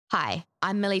Hi,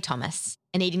 I'm Millie Thomas,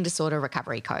 an eating disorder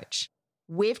recovery coach.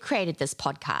 We've created this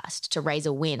podcast to raise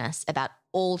awareness about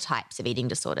all types of eating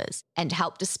disorders and to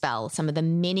help dispel some of the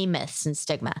many myths and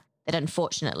stigma that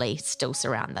unfortunately still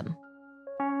surround them.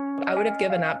 I would have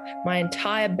given up my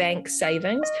entire bank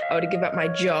savings. I would have given up my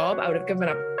job. I would have given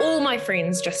up all my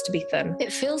friends just to be thin.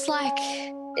 It feels like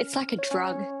it's like a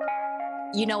drug.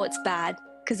 You know it's bad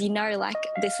because you know like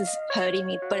this is hurting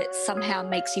me, but it somehow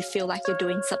makes you feel like you're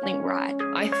doing something right.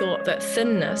 I thought that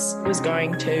thinness was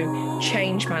going to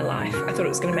change my life. I thought it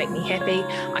was going to make me happy.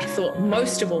 I thought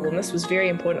most of all, and this was very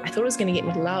important, I thought it was going to get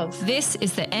me love. This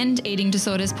is the End Eating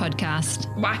Disorders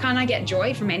podcast. Why can't I get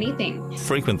joy from anything?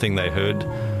 Frequent thing they heard,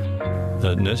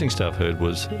 the nursing staff heard,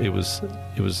 was it was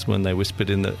when they whispered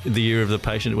in the ear of the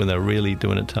patient when they're really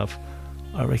doing it tough.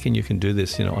 I reckon you can do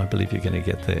this. I believe you're going to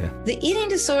get there. The eating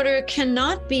disorder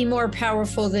cannot be more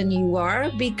powerful than you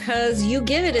are because you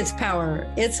give it its power.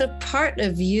 It's a part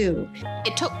of you.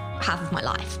 It took half of my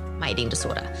life, my eating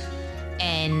disorder,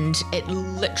 and it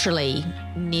literally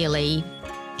nearly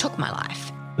took my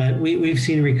life. But we've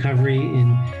seen recovery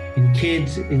in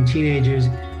kids, in teenagers,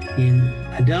 in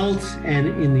adults, and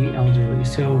in the elderly.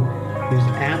 So there's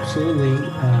absolutely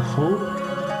hope.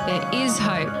 There is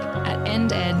hope at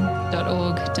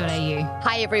ended.org.au.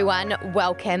 Hi everyone,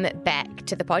 welcome back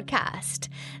to the podcast.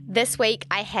 This week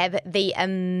I have the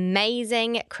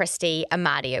amazing Kristie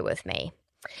Amadio with me.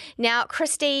 Now,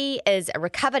 Kristie is a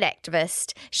recovered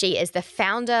activist. She is the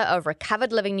founder of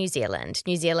Recovered Living New Zealand,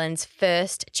 New Zealand's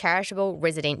first charitable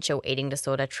residential eating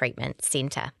disorder treatment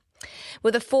centre.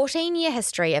 With a 14-year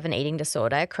history of an eating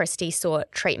disorder, Kristie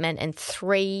sought treatment in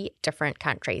 3 different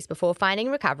countries before finding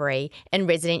recovery in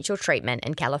residential treatment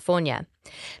in California.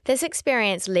 This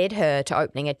experience led her to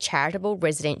opening a charitable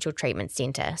residential treatment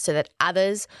centre so that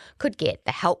others could get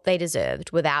the help they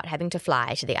deserved without having to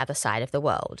fly to the other side of the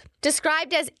world.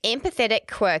 Described as empathetic,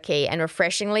 quirky and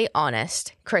refreshingly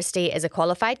honest, Kristie is a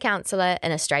qualified counsellor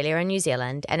in Australia and New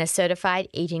Zealand and a certified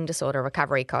eating disorder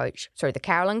recovery coach through the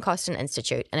Carolyn Costin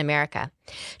Institute in America.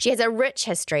 She has a rich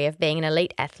history of being an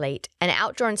elite athlete, an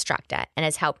outdoor instructor, and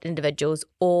has helped individuals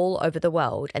all over the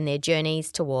world in their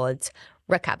journeys towards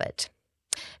recovered.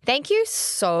 Thank you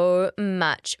so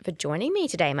much for joining me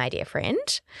today, my dear friend.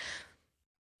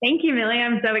 Thank you, Millie.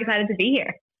 I'm so excited to be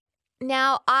here.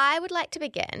 Now, I would like to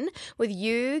begin with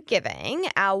you giving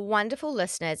our wonderful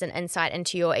listeners an insight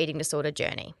into your eating disorder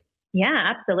journey.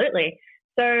 Yeah, absolutely.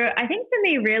 So I think for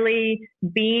me, really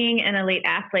being an elite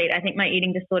athlete, I think my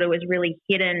eating disorder was really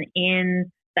hidden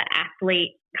in the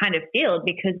athlete kind of field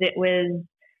because it was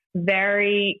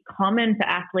very common for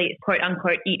athletes, quote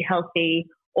unquote, eat healthy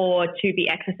or to be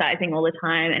exercising all the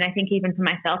time. And I think even for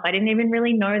myself, I didn't even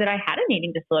really know that I had an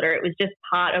eating disorder. It was just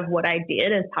part of what I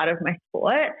did as part of my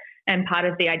sport and part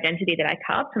of the identity that I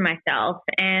carved for myself.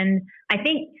 And I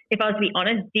think if I was to be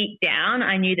honest, deep down,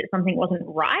 I knew that something wasn't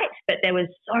right, but there was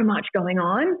so much going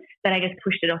on that I just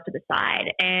pushed it off to the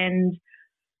side. And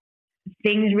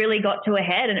things really got to a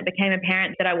head and it became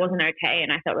apparent that I wasn't okay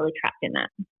and I felt really trapped in that.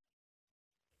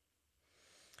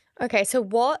 Okay, so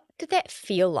what did that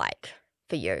feel like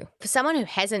for you? For someone who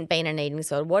hasn't been in an eating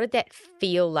disorder, what did that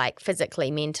feel like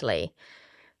physically, mentally?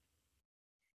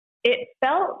 It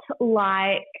felt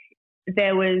like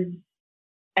there was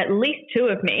at least 2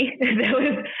 of me. there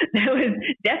was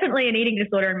definitely an eating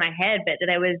disorder in my head, but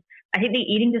I think the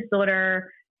eating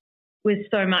disorder was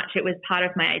so much. It was part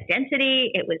of my identity.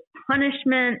 It was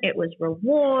punishment. It was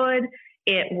reward.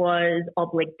 It was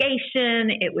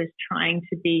obligation. It was trying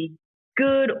to be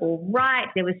good or right.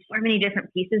 There was so many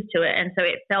different pieces to it. And so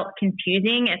it felt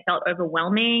confusing. It felt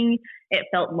overwhelming. It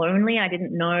felt lonely. I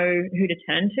didn't know who to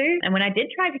turn to. And when I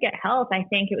did try to get help, I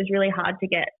think it was really hard to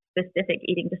get specific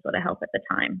eating disorder help at the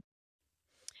time.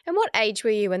 And what age were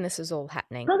you when this was all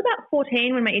happening? I was about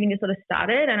 14 when my eating disorder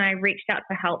started, and I reached out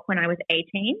for help when I was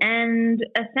 18. And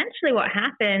essentially what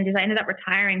happened is I ended up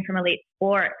retiring from elite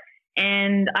sport.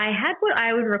 And I had what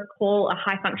I would recall a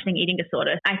high-functioning eating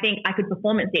disorder. I think I could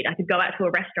performance eat. I could go out to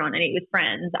a restaurant and eat with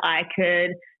friends. I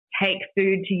could take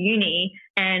food to uni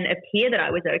and appear that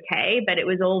I was okay, but it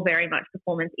was all very much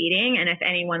performance eating. And if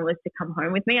anyone was to come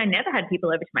home with me, I never had people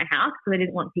over to my house because I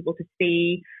didn't want people to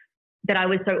see that I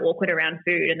was so awkward around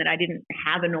food and that I didn't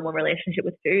have a normal relationship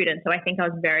with food. And so I think I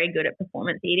was very good at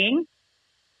performance eating.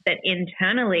 But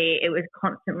internally, it was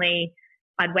constantly,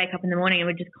 I'd wake up in the morning and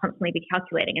would just constantly be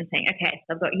calculating and saying, okay,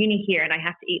 so I've got uni here and I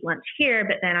have to eat lunch here,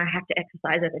 but then I have to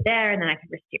exercise over there and then I can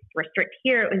restrict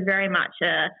here. It was very much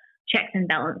a checks and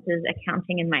balances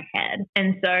accounting in my head.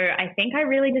 And so I think I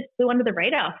really just flew under the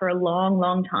radar for a long,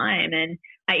 long time. And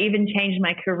I even changed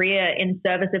my career in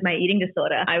service of my eating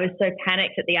disorder. I was so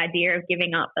panicked at the idea of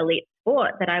giving up elite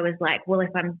sport that I was like, well, if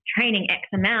I'm training X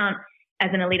amount as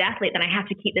an elite athlete, then I have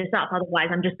to keep this up. Otherwise,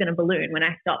 I'm just going to balloon when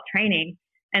I stop training.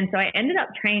 And so I ended up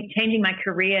changing my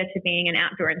career to being an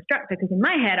outdoor instructor, because in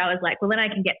my head, I was like, well, then I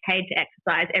can get paid to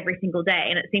exercise every single day.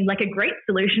 And it seemed like a great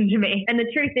solution to me. And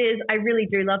the truth is, I really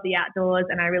do love the outdoors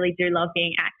and I really do love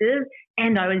being active.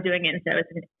 And I was doing it in service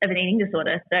of an eating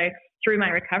disorder. So through my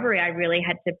recovery, I really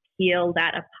had to peel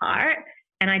that apart.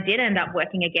 And I did end up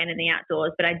working again in the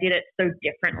outdoors, but I did it so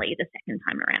differently the second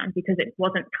time around, because it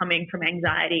wasn't coming from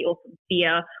anxiety or from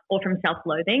fear or from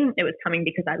self-loathing. It was coming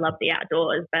because I love the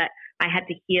outdoors, but I had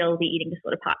to heal the eating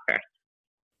disorder part first.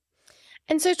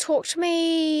 And so talk to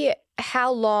me,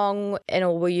 how long in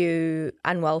all were you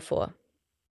unwell for?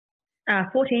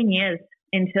 14 years,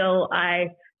 until I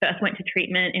first went to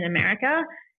treatment in America.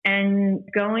 And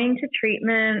going to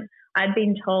treatment, I'd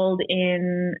been told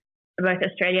in both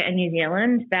Australia and New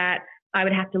Zealand that I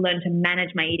would have to learn to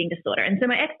manage my eating disorder. And so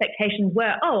my expectations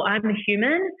were, oh, I'm a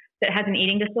human that has an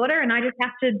eating disorder and I just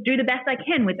have to do the best I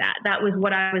can with that. That was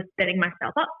what I was setting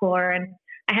myself up for. And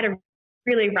I had a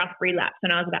really rough relapse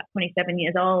when I was about 27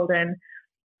 years old. And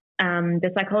the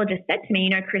psychologist said to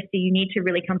me, Kristie, you need to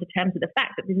really come to terms with the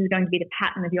fact that this is going to be the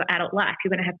pattern of your adult life.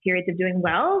 You're going to have periods of doing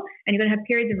well and you're going to have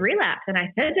periods of relapse. And I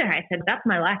said to her, that's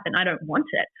my life and I don't want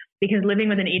it, because living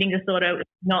with an eating disorder was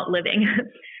not living.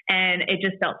 And it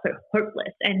just felt so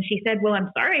hopeless. And she said, well, I'm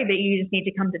sorry, but you just need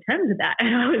to come to terms with that.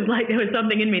 And I was like, there was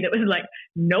something in me that was like,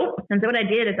 nope. And so what I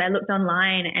did is I looked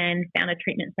online and found a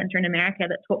treatment center in America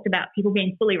that talked about people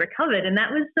being fully recovered. And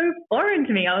that was so foreign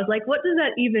to me. I was like, what does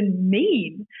that even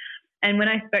mean? And when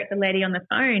I spoke to the lady on the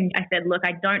phone, I said, look,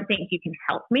 I don't think you can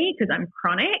help me because I'm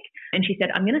chronic. And she said,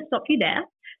 I'm going to stop you there.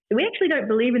 So we actually don't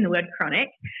believe in the word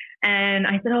chronic. And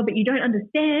I said, oh, but you don't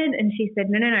understand. And she said,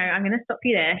 no, I'm going to stop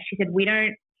you there. She said, we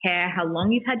don't care how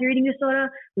long you've had your eating disorder.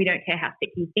 We don't care how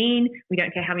sick you've been. We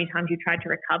don't care how many times you tried to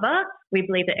recover. We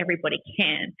believe that everybody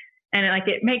can. And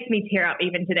it makes me tear up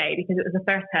even today, because it was the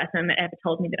first person that ever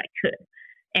told me that I could.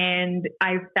 And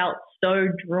I felt so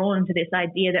drawn to this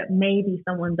idea that maybe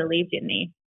someone believed in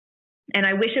me. And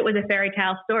I wish it was a fairy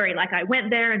tale story. Like I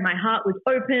went there and my heart was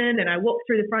open and I walked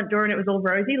through the front door and it was all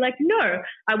rosy. Like, no,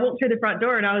 I walked through the front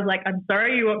door and I was like, I'm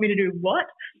sorry, you want me to do what?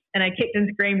 And I kicked and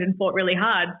screamed and fought really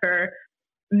hard for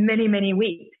many, many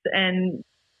weeks and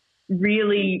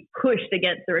really pushed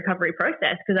against the recovery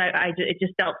process, because it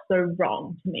just felt so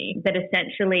wrong to me that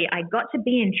essentially I got to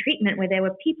be in treatment where there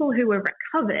were people who were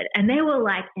recovered and they were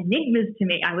like enigmas to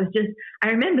me. I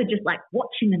remember just like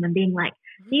watching them and being like,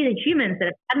 these are humans that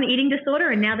have had an eating disorder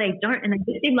and now they don't. And they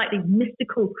just seemed like these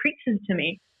mystical creatures to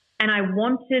me. And I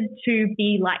wanted to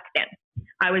be like them.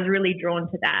 I was really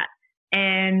drawn to that.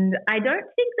 And I don't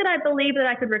think that I believed that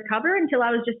I could recover until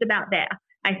I was just about there.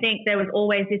 I think there was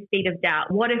always this seed of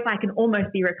doubt. What if I can almost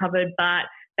be recovered, but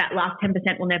that last 10%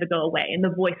 will never go away and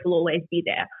the voice will always be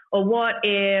there? Or what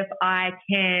if I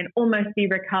can almost be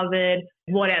recovered,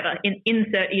 whatever,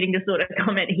 insert eating disorder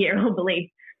comment here or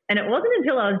belief. And it wasn't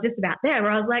until I was just about there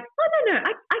where I was like, oh, no,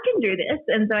 I can do this.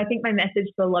 And so I think my message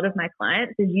to a lot of my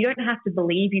clients is you don't have to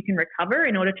believe you can recover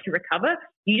in order to recover.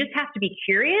 You just have to be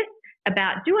curious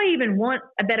about, do I even want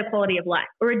a better quality of life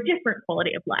or a different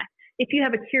quality of life? If you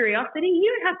have a curiosity,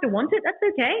 you don't have to want it. That's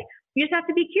okay. You just have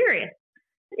to be curious.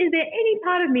 Is there any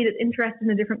part of me that's interested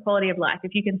in a different quality of life?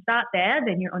 If you can start there,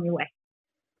 then you're on your way.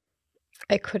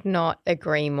 I could not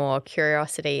agree more.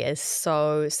 Curiosity is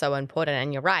so, so important.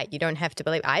 And you're right. You don't have to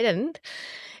believe. I didn't.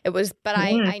 It was, but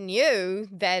I knew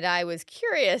that I was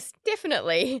curious,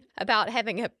 definitely, about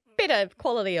having a better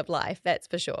quality of life. That's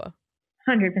for sure.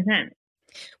 100%.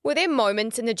 Were there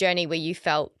moments in the journey where you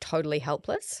felt totally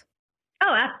helpless?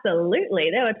 Oh, absolutely.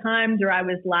 There were times where I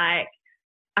was like,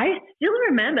 I still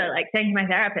remember like saying to my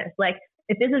therapist, like,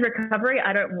 if this is recovery,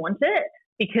 I don't want it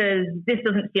because this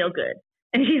doesn't feel good.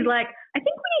 And she's like, I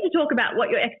think we need to talk about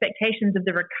what your expectations of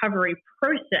the recovery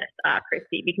process are,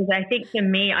 Kristie, because I think for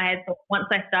me, I had thought once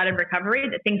I started recovery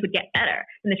that things would get better.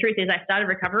 And the truth is I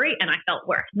started recovery and I felt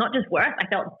worse. Not just worse,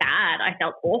 I felt bad. I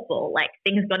felt awful. Like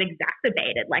things got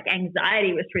exacerbated. Like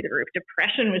anxiety was through the roof.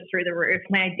 Depression was through the roof.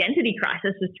 My identity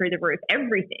crisis was through the roof.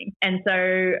 Everything. And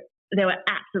so there were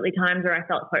absolutely times where I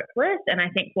felt hopeless. And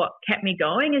I think what kept me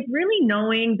going is really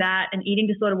knowing that an eating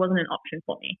disorder wasn't an option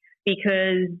for me,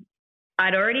 because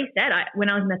I'd already said,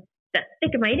 when I was in the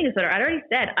thick of my eating disorder, I'd already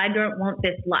said, I don't want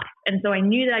this life. And so I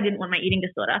knew that I didn't want my eating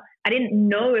disorder. I didn't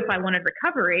know if I wanted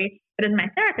recovery, but as my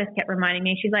therapist kept reminding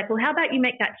me, she's like, well, how about you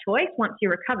make that choice once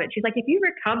you're recovered? She's like, if you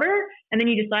recover and then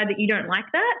you decide that you don't like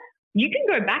that, you can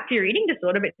go back to your eating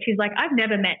disorder. But she's like, I've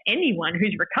never met anyone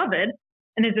who's recovered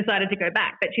and has decided to go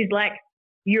back. But she's like,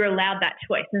 you're allowed that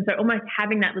choice. And so almost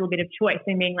having that little bit of choice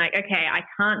and being like, okay, I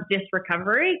can't diss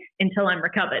recovery until I'm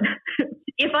recovered.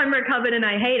 If I'm recovered and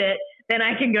I hate it, then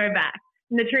I can go back.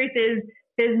 And the truth is,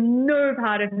 there's no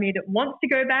part of me that wants to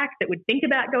go back, that would think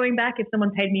about going back. If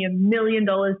someone paid me $1 million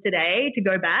today to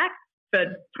go back for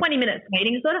 20 minutes for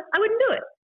eating disorder, I wouldn't do it.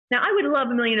 Now, I would love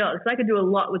 $1 million, so I could do a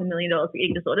lot with $1 million for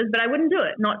eating disorders, but I wouldn't do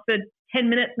it. Not for 10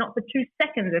 minutes, not for 2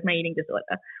 seconds of my eating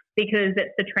disorder, because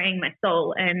it's betraying my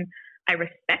soul. And I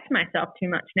respect myself too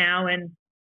much now. And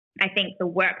I think the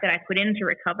work that I put in to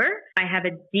recover, I have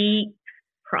a deep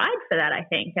pride for that, I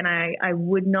think. And I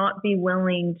would not be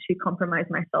willing to compromise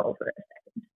my soul for a second.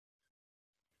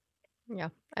 Yeah,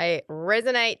 I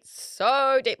resonate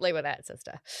so deeply with that,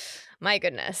 sister. My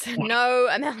goodness, no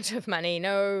amount of money,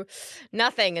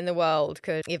 nothing in the world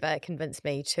could ever convince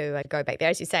me to go back there.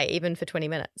 As you say, even for 20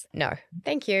 minutes. No,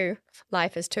 thank you.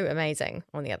 Life is too amazing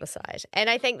on the other side. And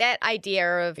I think that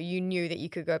idea of you knew that you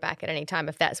could go back at any time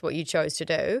if that's what you chose to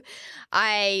do,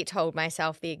 I told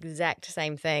myself the exact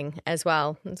same thing as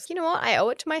well. It's, you know what? I owe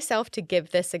it to myself to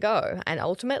give this a go. And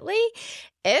ultimately,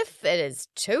 if it is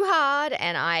too hard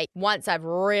and once I've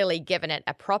really given it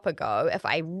a proper go, if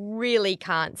I really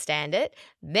can't stand it,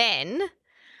 then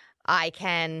I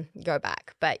can go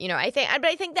back. But, I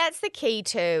think that's the key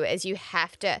too, is you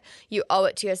owe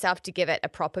it to yourself to give it a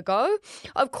proper go.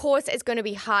 Of course, it's going to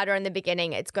be harder in the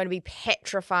beginning. It's going to be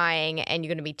petrifying and you're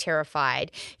going to be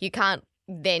terrified. You can't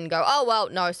then go, oh, well,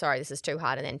 no, sorry, this is too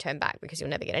hard, and then turn back, because you'll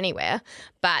never get anywhere.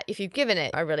 But if you've given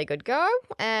it a really good go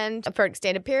and for an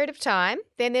extended period of time,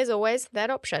 then there's always that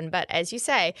option. But as you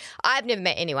say, I've never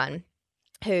met anyone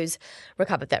who's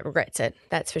recovered that regrets it,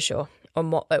 that's for sure, or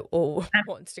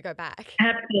wants to go back.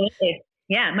 Absolutely.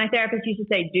 Yeah, my therapist used to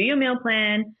say, do your meal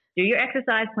plan, do your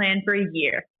exercise plan for a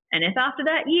year. And if after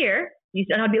that year,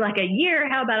 and I'd be like, a year,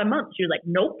 how about a month? She was like,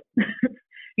 nope.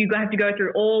 You have to go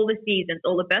through all the seasons,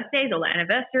 all the birthdays, all the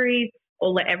anniversaries,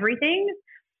 all the everything.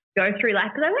 Go through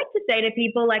life. Because I like to say to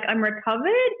people, like, I'm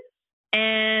recovered.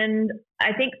 And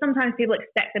I think sometimes people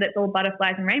expect that it's all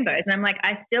butterflies and rainbows. And I'm like,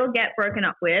 I still get broken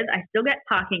up with. I still get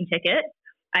parking tickets.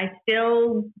 I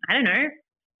still, I don't know,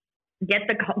 get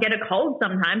a cold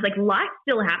sometimes. Like, life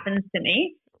still happens to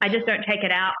me. I just don't take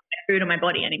it out on my food or my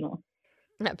body anymore.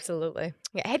 Absolutely.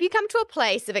 Yeah. Have you come to a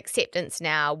place of acceptance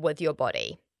now with your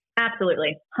body?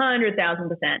 Absolutely. 100,000%.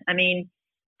 I mean,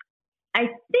 I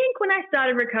think when I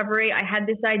started recovery, I had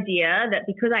this idea that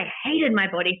because I hated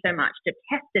my body so much,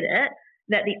 detested it,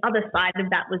 that the other side of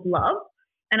that was love.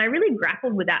 And I really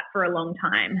grappled with that for a long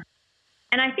time.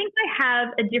 And I think I have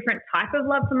a different type of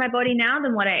love for my body now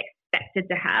than what I expected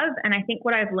to have. And I think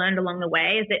what I've learned along the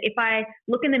way is that if I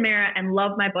look in the mirror and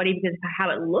love my body because of how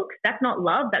it looks, that's not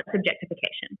love, that's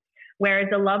objectification. Whereas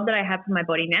the love that I have for my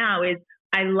body now is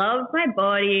I love my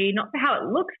body, not for how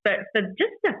it looks, but for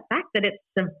just the fact that it's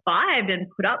survived and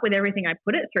put up with everything I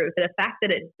put it through, for the fact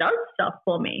that it does stuff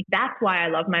for me. That's why I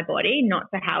love my body, not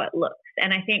for how it looks.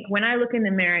 And I think when I look in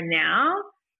the mirror now,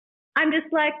 I'm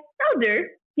just like, I'll do.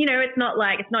 It's not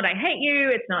I hate you.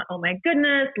 It's not, oh my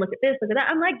goodness, look at this, look at that.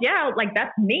 I'm like, yeah, like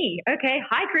that's me. Okay.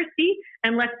 Hi, Kristie.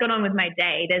 And let's get on with my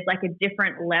day. There's like a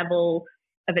different level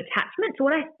of attachment to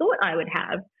what I thought I would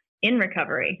have in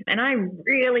recovery. And I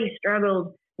really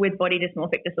struggled with body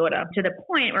dysmorphic disorder to the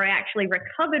point where I actually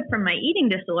recovered from my eating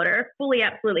disorder, fully,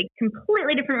 absolutely,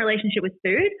 completely different relationship with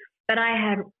food. But I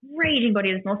had raging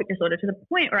body dysmorphic disorder to the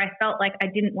point where I felt like I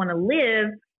didn't want to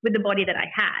live with the body that I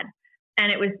had. And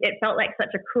it felt like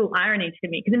such a cruel irony to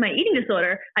me, because in my eating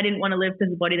disorder, I didn't want to live because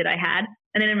of the body that I had.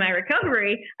 And then in my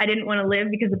recovery, I didn't want to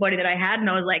live because of the body that I had. And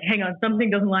I was like, hang on,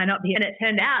 something doesn't line up here. And it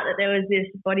turned out that there was this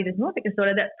body dysmorphic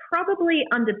disorder that probably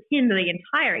underpinned the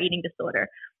entire eating disorder.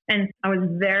 And I was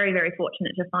very, very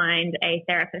fortunate to find a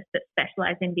therapist that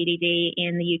specialized in BDD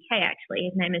in the UK,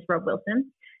 actually. His name is Rob Wilson,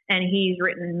 and he's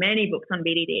written many books on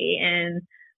BDD. And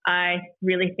I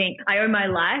really think I owe my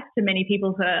life to many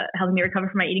people for helping me recover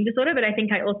from my eating disorder, but I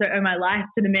think I also owe my life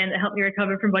to the man that helped me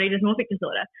recover from body dysmorphic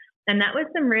disorder. And that was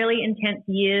some really intense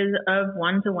years of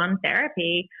one-to-one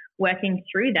therapy working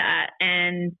through that.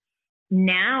 And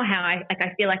now I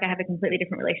feel like I have a completely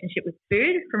different relationship with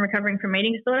food from recovering from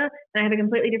eating disorder, and I have a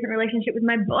completely different relationship with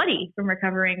my body from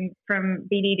recovering from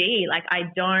BDD. Like, I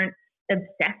don't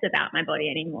obsess about my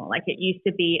body anymore. Like, it used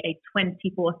to be a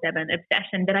 24/7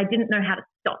 obsession that I didn't know how to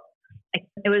stop. Like,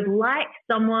 it was like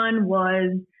someone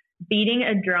was beating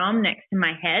a drum next to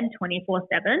my head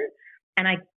 24/7, and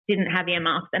I didn't have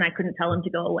earmuffs and I couldn't tell them to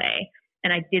go away,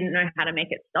 and I didn't know how to make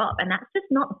it stop. And that's just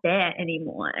not there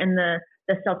anymore. And the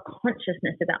the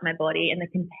self-consciousness about my body and the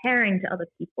comparing to other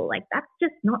people. Like, that's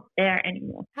just not there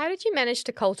anymore. How did you manage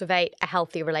to cultivate a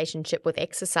healthy relationship with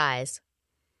exercise?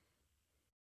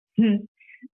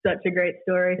 Such a great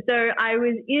story. So I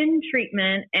was in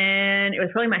treatment and it was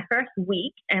probably my first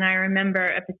week. And I remember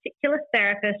a particular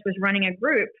therapist was running a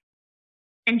group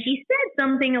and she said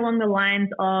something along the lines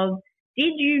of,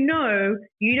 did you know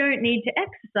you don't need to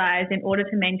exercise in order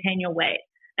to maintain your weight?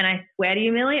 And I swear to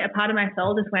you, Millie, a part of my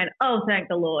soul just went, oh, thank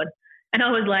the Lord. And I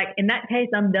was like, in that case,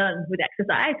 I'm done with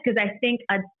exercise, because I think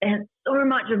I'd spent so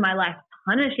much of my life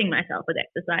punishing myself with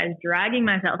exercise, dragging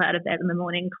myself out of bed in the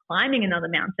morning, climbing another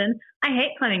mountain. I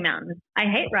hate climbing mountains. I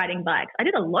hate riding bikes. I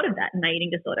did a lot of that in my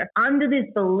eating disorder, under this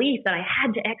belief that I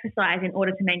had to exercise in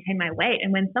order to maintain my weight.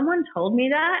 And when someone told me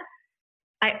that,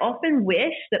 I often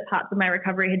wish that parts of my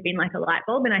recovery had been like a light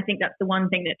bulb. And I think that's the one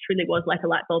thing that truly was like a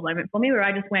light bulb moment for me, where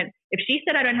I just went, if she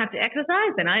said I don't have to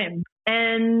exercise, then I am.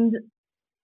 And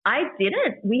I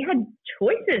didn't. We had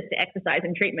choices to exercise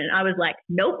in treatment. I was like,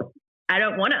 nope, I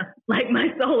don't want to. Like, my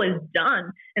soul is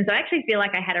done. And so I actually feel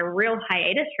like I had a real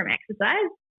hiatus from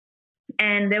exercise.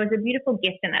 And there was a beautiful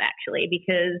gift in that, actually,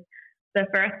 because the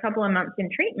first couple of months in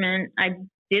treatment, I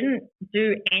didn't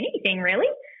do anything really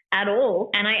at all.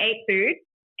 And I ate food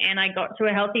and I got to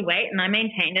a healthy weight and I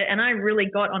maintained it. And I really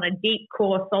got on a deep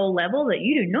core soul level that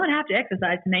you do not have to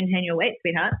exercise to maintain your weight,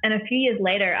 sweetheart. And a few years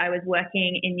later, I was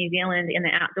working in New Zealand in the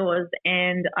outdoors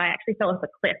and I actually fell off a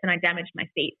cliff and I damaged my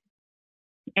feet.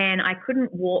 And I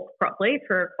couldn't walk properly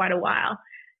for quite a while.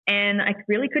 And I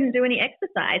really couldn't do any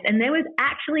exercise. And there was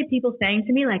actually people saying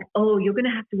to me like, oh, you're going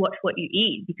to have to watch what you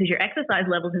eat because your exercise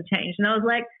levels have changed. And I was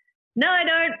like, no, I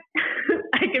don't.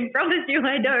 I can promise you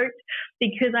I don't,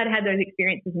 because I'd had those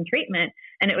experiences in treatment.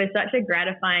 And it was such a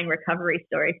gratifying recovery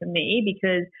story for me,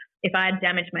 because if I had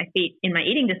damaged my feet in my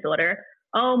eating disorder,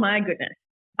 oh my goodness,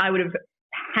 I would have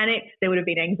panicked. There would have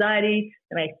been anxiety.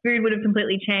 My food would have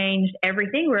completely changed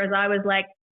everything. Whereas I was like,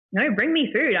 no, bring me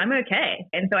food. I'm okay.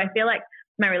 And so I feel like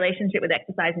my relationship with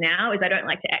exercise now is I don't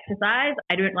like to exercise.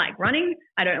 I don't like running.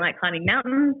 I don't like climbing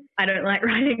mountains. I don't like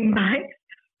riding bikes.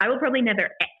 I will probably never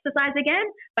exercise again,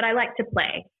 but I like to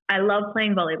play. I love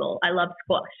playing volleyball. I love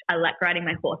squash. I like riding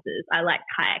my horses. I like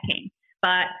kayaking.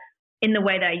 But in the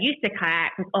way that I used to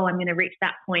kayak, was, oh, I'm going to reach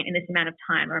that point in this amount of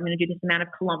time, or I'm going to do this amount of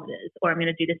kilometers, or I'm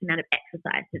going to do this amount of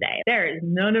exercise today. There is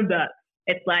none of that.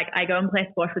 It's like I go and play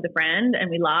squash with a friend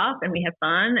and we laugh and we have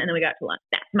fun and then we go out to lunch.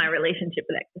 That's my relationship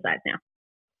with exercise now.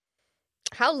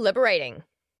 How liberating.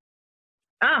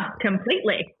 Oh,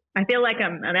 completely. I feel like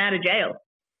I'm out of jail.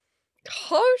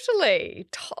 Totally.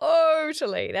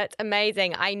 That's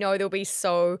amazing. I know there'll be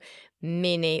so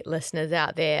many listeners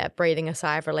out there breathing a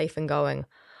sigh of relief and going,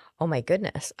 oh my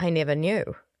goodness, I never knew.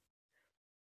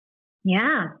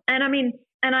 Yeah. And I mean,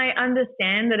 and I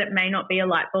understand that it may not be a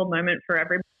light bulb moment for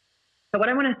everybody. But what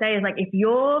I want to say is, like, if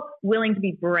you're willing to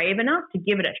be brave enough to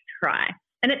give it a try,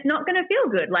 and it's not going to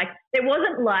feel good. Like, it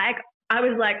wasn't like I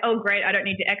was like, oh, great, I don't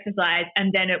need to exercise,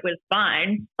 and then it was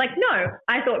fine. Like, no,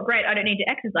 I thought, great, I don't need to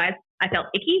exercise. I felt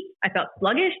icky. I felt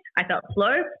sluggish. I felt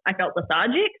slow. I felt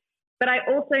lethargic. But I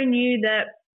also knew that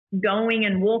going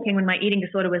and walking when my eating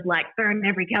disorder was like, burn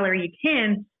every calorie you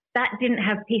can, that didn't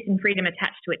have peace and freedom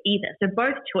attached to it either. So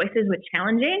both choices were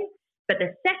challenging, but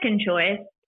the second choice,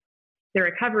 the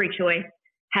recovery choice,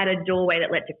 had a doorway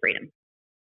that led to freedom.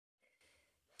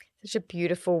 Such a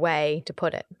beautiful way to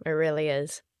put it. It really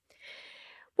is.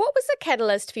 What was the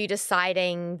catalyst for you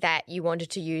deciding that you wanted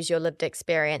to use your lived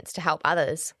experience to help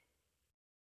others?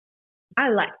 I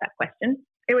like that question.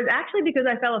 It was actually because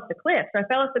I fell off the cliff. So I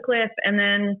fell off the cliff and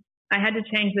then I had to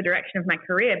change the direction of my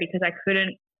career because I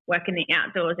couldn't work in the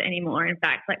outdoors anymore. In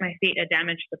fact, like, my feet are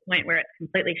damaged to the point where it's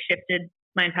completely shifted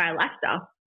my entire lifestyle.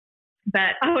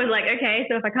 But I was like, okay,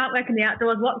 so if I can't work in the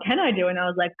outdoors, what can I do? And I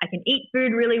was like, I can eat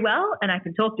food really well and I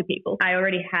can talk to people. I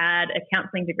already had a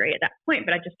counseling degree at that point,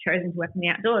 but I just chosen to work in the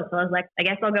outdoors. So I was like, I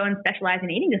guess I'll go and specialize in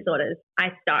eating disorders.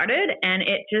 I started and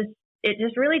it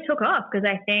just really took off because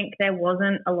I think there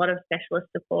wasn't a lot of specialist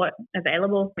support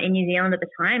available in New Zealand at the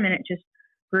time, and it just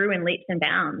grew in leaps and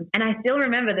bounds. And I still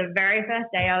remember the very first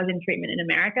day I was in treatment in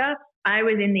America, I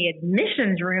was in the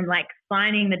admissions room, like,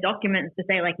 signing the documents to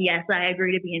say, like, yes, I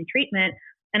agree to be in treatment.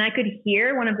 And I could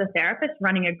hear one of the therapists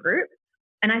running a group.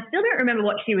 And I still don't remember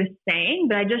what she was saying,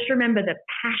 but I just remember the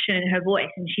passion in her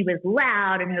voice. And she was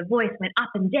loud and her voice went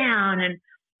up and down. And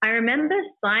I remember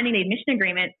signing the admission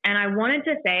agreement. And I wanted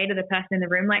to say to the person in the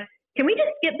room, like, can we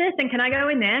just skip this and can I go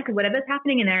in there? Because whatever's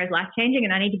happening in there is life-changing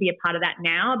and I need to be a part of that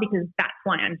now because that's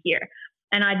why I'm here.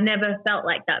 And I'd never felt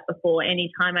like that before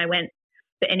any time I went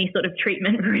for any sort of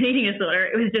treatment for an eating disorder.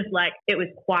 It was just like, it was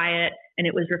quiet and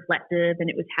it was reflective and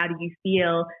it was, how do you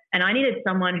feel? And I needed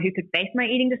someone who could face my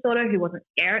eating disorder, who wasn't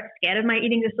scared of my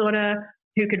eating disorder,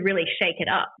 who could really shake it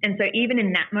up. And so even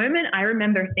in that moment, I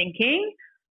remember thinking,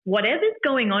 whatever's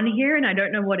going on here, and I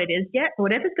don't know what it is yet, but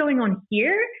whatever's going on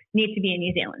here needs to be in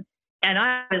New Zealand. And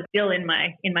I was still in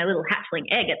my little hatchling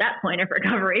egg at that point of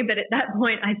recovery. But at that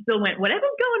point, I still went, whatever's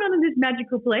going on in this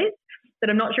magical place that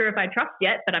I'm not sure if I trust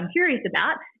yet, but I'm curious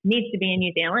about, needs to be in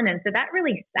New Zealand. And so that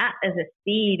really sat as a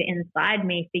seed inside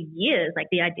me for years, like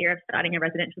the idea of starting a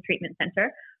residential treatment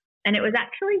center. And it was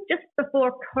actually just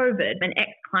before COVID, an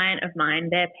ex-client of mine,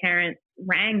 their parents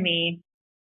rang me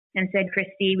and said,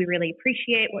 Kristie, we really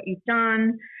appreciate what you've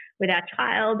done with our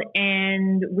child,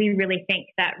 and we really think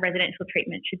that residential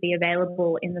treatment should be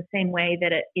available in the same way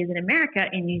that it is in America,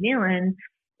 in New Zealand.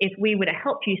 If we were to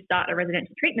help you start a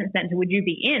residential treatment center, would you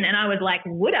be in? And I was like,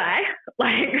 would I?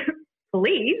 Like,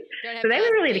 please. So they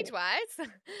were really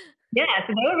yeah, so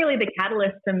they were really the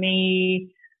catalyst for me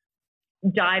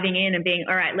diving in and being,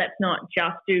 all right, let's not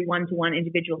just do one-to-one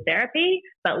individual therapy,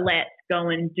 but let's go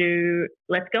and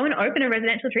open a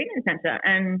residential treatment center.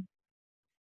 And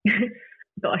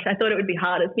gosh, I thought it would be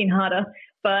hard. It's been harder,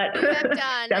 but you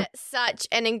have done such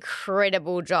an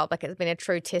incredible job. Like, it's been a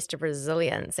true test of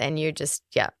resilience, and you just,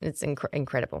 it's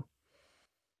incredible.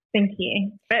 Thank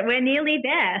you. But we're nearly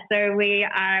there. So we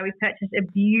purchased a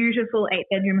beautiful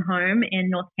 8-bedroom home in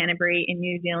North Canterbury in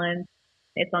New Zealand.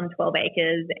 It's on 12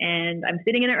 acres, and I'm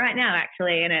sitting in it right now,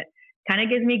 actually, and it kind of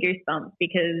gives me goosebumps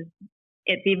because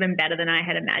it's even better than I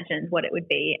had imagined what it would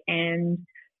be. And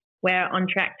we're on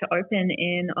track to open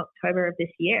in October of this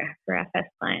year for our first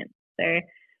client. So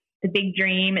it's a big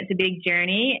dream. It's a big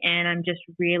journey. And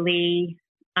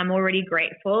I'm already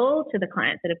grateful to the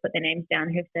clients that have put their names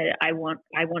down, who've said, I want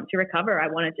to recover. I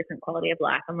want a different quality of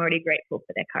life. I'm already grateful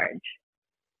for their courage.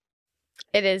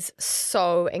 It is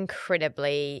so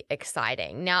incredibly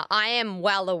exciting. Now, I am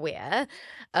well aware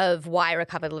of why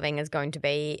recovered living is going to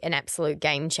be an absolute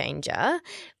game changer.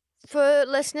 For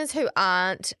listeners who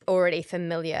aren't already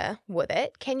familiar with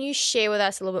it, can you share with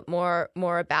us a little bit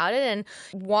more about it, and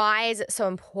why is it so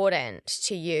important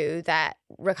to you that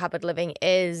recovered living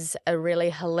is a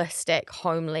really holistic,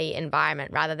 homely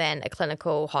environment rather than a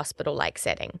clinical hospital-like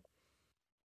setting?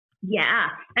 Yeah,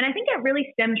 and I think it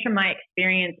really stems from my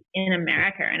experience in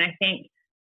America. And I think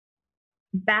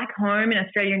back home in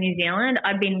Australia and New Zealand,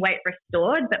 I'd been weight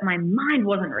restored, but my mind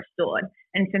wasn't restored.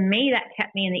 And for me, that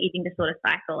kept me in the eating disorder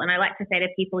cycle. And I like to say to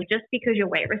people, just because you're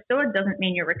weight restored doesn't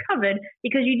mean you're recovered,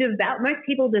 because most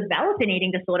people develop an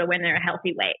eating disorder when they're a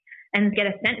healthy weight and get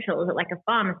essentials at like a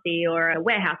pharmacy or a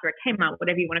warehouse or a Kmart,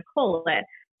 whatever you want to call it.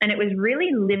 And it was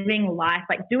really living life,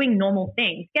 like doing normal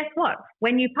things. Guess what?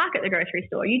 When you park at the grocery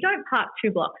store, you don't park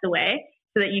 2 blocks away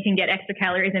so that you can get extra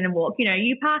calories in and walk.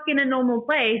 You park in a normal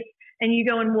place and you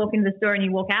go and walk into the store and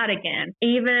you walk out again.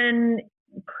 Even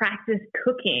practice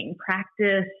cooking,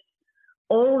 practice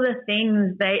all the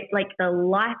things like the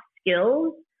life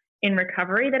skills in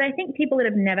recovery that I think people that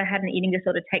have never had an eating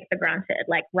disorder take for granted,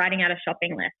 like writing out a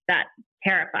shopping list. That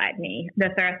terrified me. The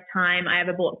first time I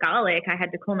ever bought garlic, I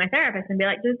had to call my therapist and be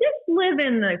like, does this live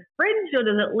in the fridge or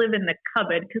does it live in the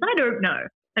cupboard? Because I don't know.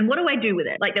 And what do I do with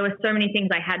it? Like, there were so many things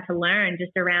I had to learn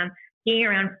just around being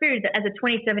around food that as a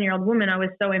 27-year-old woman, I was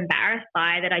so embarrassed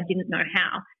by that I didn't know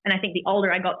how. And I think the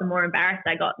older I got, the more embarrassed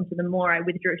I got, and so the more I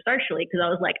withdrew socially, because I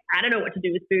was like, I don't know what to do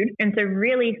with food. And so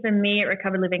really for me at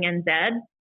Recovered Living NZ,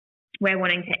 we're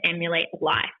wanting to emulate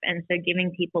life. And so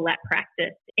giving people that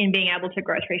practice in being able to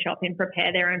grocery shop and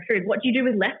prepare their own food. What do you do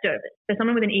with leftovers? For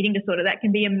someone with an eating disorder, that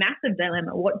can be a massive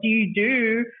dilemma. What do you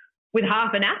do with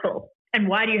half an apple? And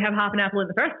why do you have half an apple in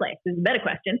the first place? Is a better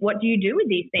question. What do you do with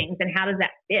these things and how does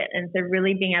that fit? And so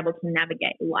really being able to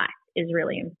navigate life is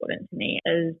really important to me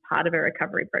as part of a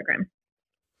recovery program.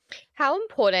 How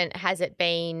important has it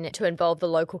been to involve the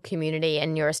local community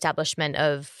in your establishment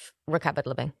of Recovered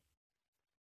Living?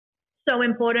 So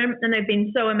important, and they've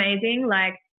been so amazing.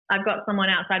 Like, I've got someone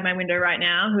outside my window right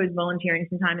now who is volunteering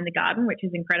some time in the garden, which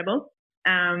is incredible.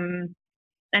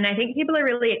 And I think people are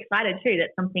really excited too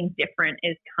that something different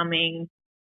is coming,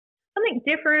 something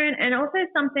different, and also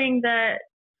something that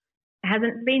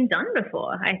hasn't been done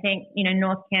before. I think,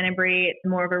 North Canterbury, it's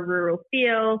more of a rural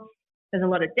feel. There's a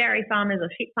lot of dairy farmers or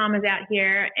sheep farmers out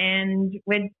here, and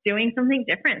we're doing something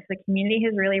different. The community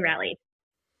has really rallied.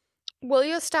 Will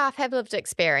your staff have lived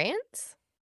experience?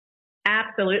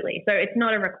 Absolutely. So it's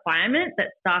not a requirement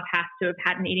that staff have to have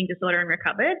had an eating disorder and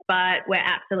recovered, but we're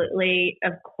absolutely,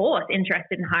 of course,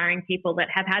 interested in hiring people that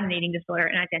have had an eating disorder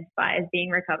and identify as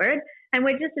being recovered. And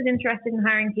we're just as interested in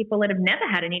hiring people that have never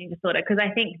had an eating disorder, because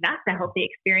I think that's a healthy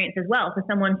experience as well, for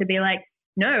someone to be like,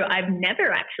 no, I've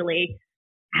never actually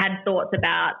had thoughts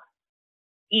about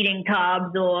eating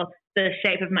carbs or the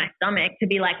shape of my stomach, to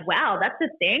be like, wow, that's a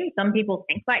thing. Some people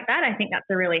think like that. I think that's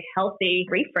a really healthy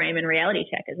reframe and reality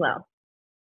check as well.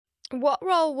 What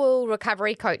role will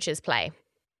recovery coaches play?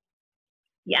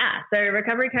 Yeah, so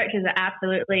recovery coaches are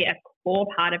absolutely a core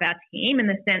part of our team in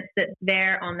the sense that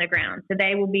they're on the ground. So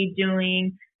they will be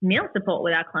doing meal support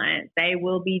with our clients. They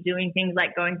will be doing things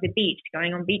like going to the beach,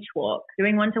 going on beach walks,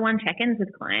 doing one-to-one check-ins with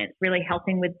clients, really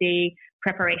helping with the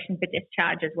preparation for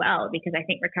discharge as well, because I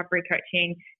think recovery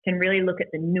coaching can really look at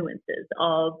the nuances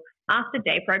of after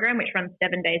day program, which runs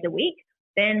 7 days a week.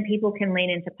 Then people can lean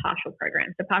into partial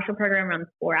programs. The partial program runs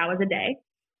 4 hours a day.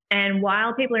 And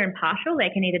while people are in partial, they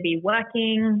can either be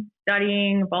working,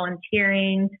 studying,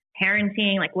 volunteering,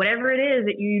 parenting, like whatever it is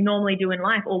that you normally do in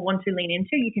life or want to lean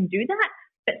into, you can do that,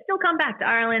 but still come back to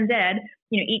RLNZ,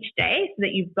 each day, so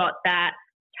that you've got that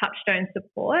touchstone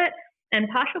support. And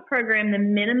partial program, the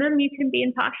minimum you can be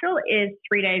in partial is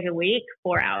 3 days a week,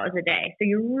 4 hours a day. So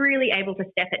you're really able to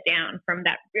step it down from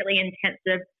that really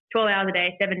intensive 12 hours a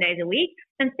day, 7 days a week,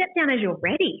 and step down as you're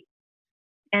ready.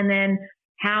 And then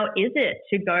how is it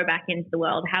to go back into the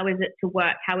world? How is it to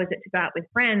work? How is it to go out with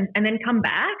friends? And then come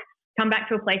back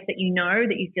to a place that you know,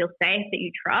 that you feel safe, that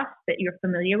you trust, that you're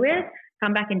familiar with.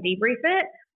 Come back and debrief it,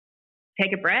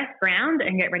 take a breath, ground,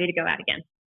 and get ready to go out again.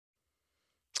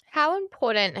 How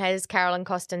important has Carolyn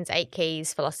Costin's 8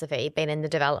 Keys philosophy been in the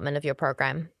development of your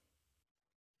program?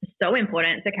 So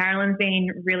important. So Carolyn's been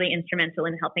really instrumental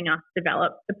in helping us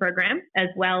develop the program, as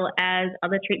well as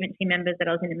other treatment team members that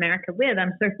I was in America with.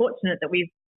 I'm so fortunate that we've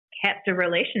kept a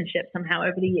relationship somehow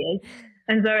over the years.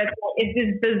 And so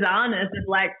it's this bizarreness of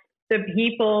like the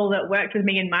people that worked with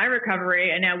me in my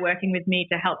recovery are now working with me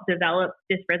to help develop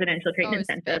this residential treatment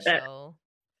center. So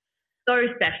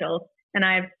special. And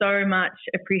I have so much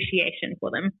appreciation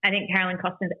for them. I think Carolyn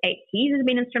Costin's 8 Keys has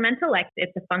been instrumental. Like,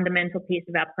 it's a fundamental piece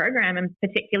of our program, and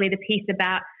particularly the piece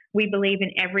about we believe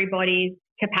in everybody's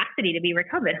capacity to be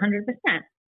recovered 100%.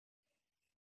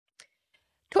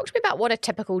 Talk to me about what a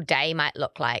typical day might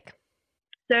look like.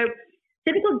 So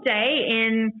typical day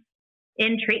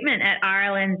in treatment at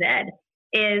RLNZ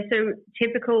is, so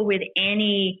typical with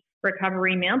any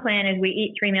recovery meal plan is we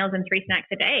eat 3 meals and 3 snacks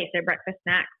a day. So breakfast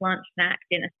snack, lunch snack,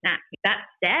 dinner snack. That's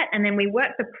set. And then we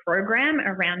work the program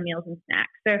around meals and snacks.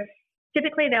 So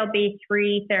typically there'll be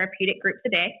 3 therapeutic groups a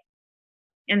day.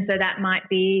 And so that might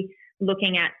be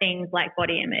looking at things like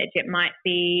body image. It might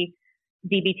be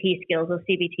DBT skills or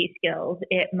CBT skills.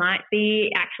 It might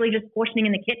be actually just portioning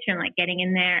in the kitchen, like getting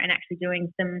in there and actually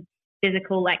doing some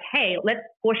physical, like, hey, let's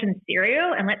portion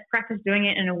cereal and let's practice doing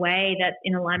it in a way that's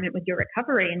in alignment with your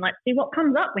recovery. And let's see what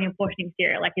comes up when you're portioning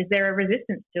cereal. Like, is there a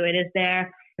resistance to it? Is there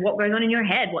what goes on in your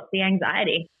head? What's the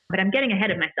anxiety? But I'm getting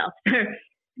ahead of myself. So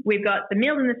we've got the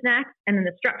meals and the snacks, and then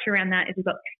the structure around that is we've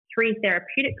got 3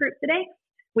 therapeutic groups a day.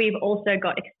 We've also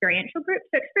got experiential groups.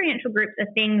 So experiential groups are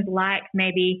things like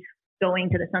maybe going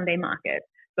to the Sunday market,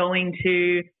 going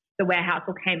to the warehouse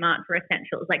or Kmart for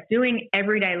essentials, like doing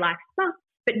everyday life stuff,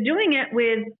 but doing it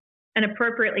with an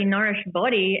appropriately nourished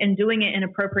body and doing it in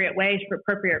appropriate ways for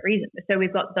appropriate reasons. So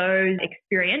we've got those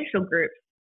experiential groups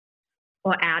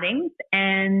or outings,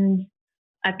 and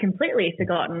I've completely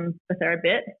forgotten the third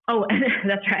bit. Oh,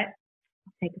 that's right.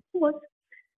 I'll take a pause.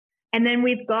 And then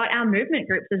we've got our movement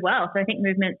groups as well. So I think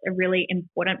movement's a really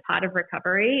important part of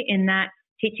recovery, in that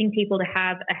teaching people to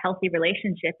have a healthy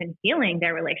relationship and healing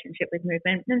their relationship with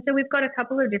movement. And so we've got a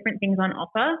couple of different things on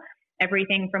offer.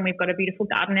 Everything from, we've got a beautiful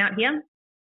garden out here.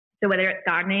 So whether it's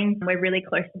gardening, we're really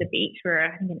close to the beach. We're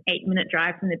I think an 8-minute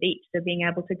drive from the beach. So being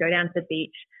able to go down to the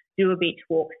beach, do a beach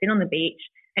walk, sit on the beach.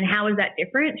 And how is that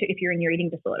different to if you're in your eating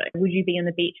disorder? Would you be on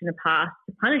the beach in the past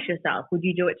to punish yourself? Would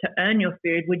you do it to earn your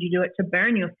food? Would you do it to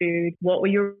burn your food? What were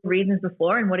your reasons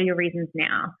before and what are your reasons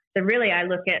now? So really, I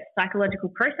look at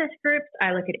psychological process groups,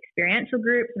 I look at experiential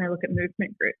groups, and I look at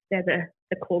movement groups. They're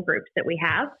the core groups that we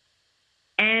have.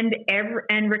 And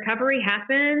recovery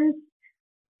happens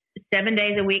 7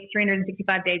 days a week,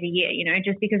 365 days a year.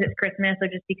 Just because it's Christmas or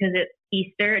just because it's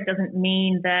Easter, it doesn't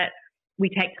mean that we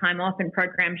take time off and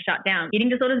programs shut down. Eating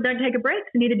disorders don't take a break,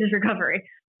 so neither does recovery.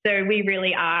 So we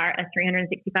really are a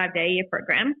 365-day-a-year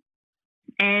program.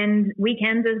 And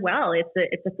weekends as well.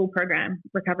 It's a full program.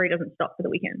 Recovery doesn't stop for the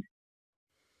weekend.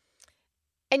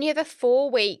 And you have a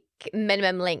 4-week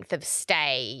minimum length of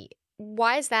stay.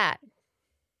 Why is that?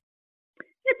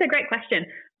 It's a great question.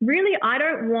 Really, I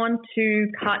don't want to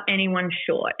cut anyone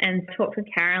short, and talked with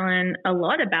Carolyn a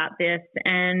lot about this.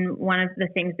 And one of the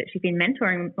things that she's been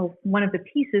mentoring, or one of the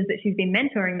pieces that she's been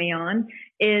mentoring me on,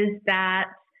 is that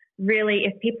really,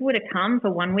 if people were to come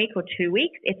for 1 week or 2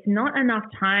 weeks, it's not enough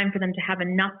time for them to have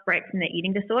enough break from their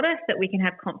eating disorder so that we can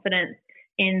have confidence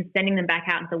in sending them back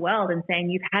out into the world and saying,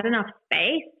 you've had enough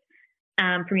space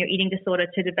from your eating disorder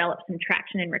to develop some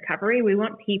traction in recovery. We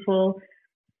want people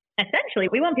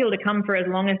to come for as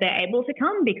long as they're able to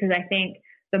come, because I think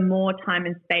the more time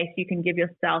and space you can give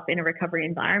yourself in a recovery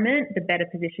environment, the better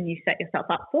position you set yourself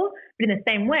up for. But in the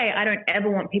same way, I don't ever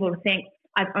want people to think,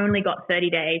 I've only got 30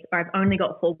 days or I've only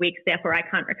got 4 weeks, therefore I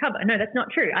can't recover. No, that's not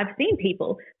true. I've seen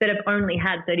people that have only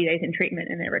had 30 days in treatment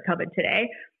and they're recovered today.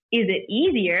 Is it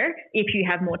easier if you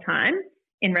have more time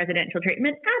in residential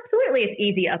treatment? Absolutely, it's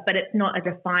easier, but it's not a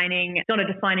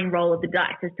defining roll of the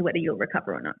dice as to whether you'll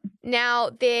recover or not. Now,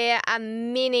 there are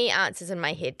many answers in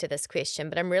my head to this question,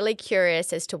 but I'm really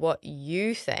curious as to what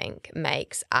you think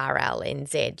makes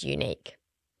RLNZ unique.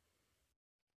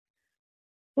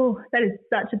 Oh, that is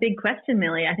such a big question,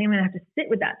 Millie. I think I'm going to have to sit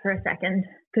with that for a second,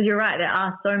 because you're right, there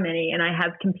are so many and I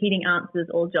have competing answers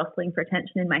all jostling for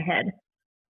attention in my head.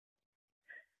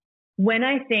 When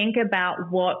I think about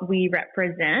what we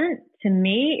represent, to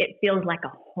me, it feels like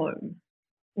a home.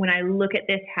 When I look at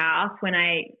this house, when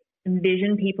I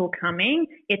envision people coming,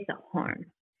 it's a home.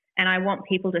 And I want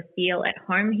people to feel at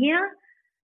home here,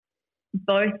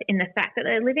 both in the fact that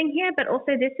they're living here, but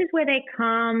also this is where they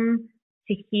come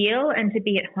to heal and to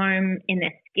be at home in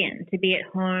their skin, to be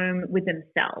at home with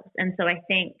themselves. And so I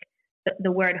think that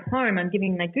the word home, I'm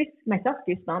giving myself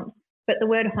goosebumps, but the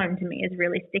word home to me is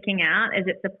really sticking out, as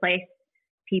it's a place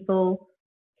people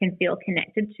can feel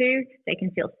connected to, they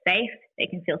can feel safe, they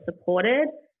can feel supported.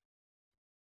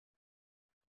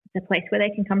 It's a place where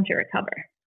they can come to recover.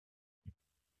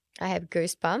 I have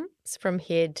goosebumps from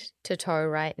head to toe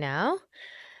right now.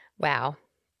 Wow.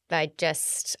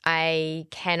 I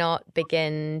cannot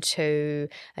begin to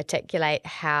articulate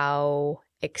how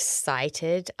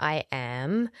excited I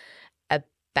am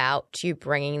about you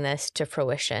bringing this to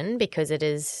fruition, because it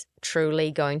is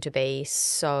truly going to be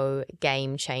so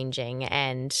game-changing.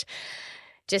 And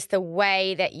just the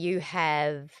way that you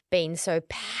have been so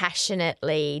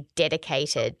passionately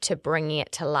dedicated to bringing it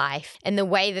to life in the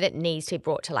way that it needs to be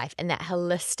brought to life, in that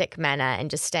holistic manner, and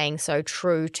just staying so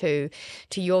true to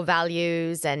your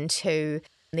values and to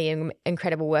the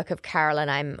incredible work of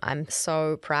Carolyn. I'm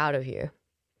so proud of you.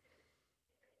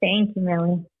 Thank you,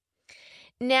 Millie.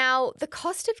 Now, the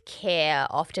cost of care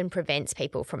often prevents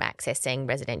people from accessing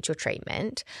residential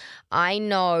treatment. I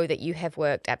know that you have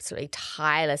worked absolutely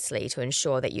tirelessly to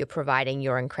ensure that you're providing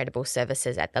your incredible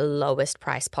services at the lowest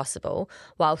price possible,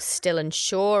 while still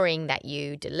ensuring that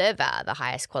you deliver the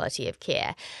highest quality of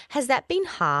care. Has that been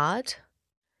hard?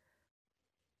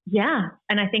 Yeah,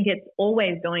 and I think it's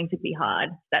always going to be hard.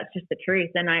 That's just the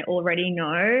truth. And I already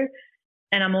know,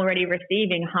 and I'm already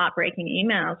receiving heartbreaking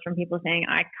emails from people saying,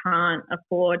 I can't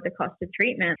afford the cost of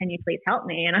treatment. Can you please help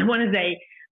me? And I want to say,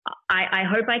 I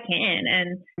hope I can.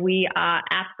 And we are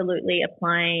absolutely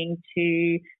applying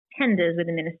to tenders with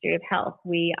the Ministry of Health.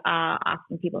 We are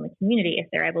asking people in the community if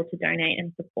they're able to donate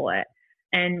and support.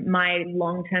 And my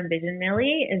long-term vision,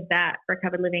 Millie, is that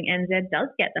Recovered Living NZ does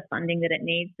get the funding that it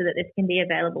needs so that this can be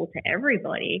available to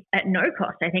everybody at no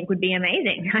cost. I think would be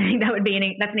amazing. I think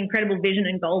that's an incredible vision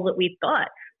and goal that we've got.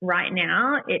 Right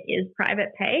now, it is private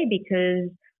pay because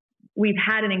we've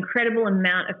had an incredible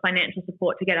amount of financial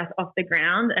support to get us off the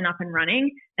ground and up and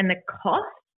running. And the cost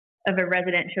of a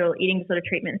residential eating disorder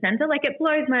treatment centre, like, it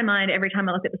blows my mind every time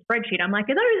I look at the spreadsheet. I'm like,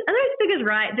 are those figures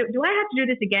right? Do I have to do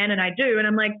this again? And I do. And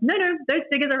I'm like, no, those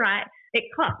figures are right. It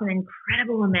costs an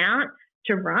incredible amount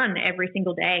to run every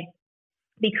single day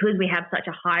because we have such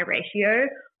a high ratio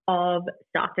of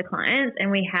staff to clients,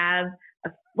 and we have a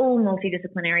full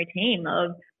multidisciplinary team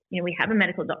of, we have a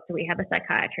medical doctor, we have a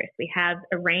psychiatrist, we have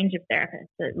a range of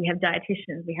therapists, we have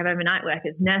dietitians, we have overnight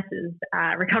workers, nurses,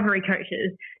 recovery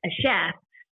coaches, a chef,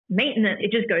 maintenance.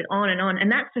 It just goes on.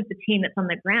 And that's just the team that's on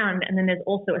the ground. And then there's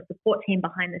also a support team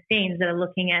behind the scenes that are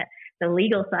looking at the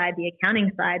legal side, the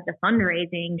accounting side, the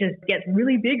fundraising. Just gets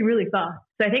really big, really fast.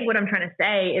 So I think what I'm trying to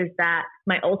say is that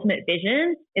my ultimate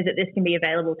vision is that this can be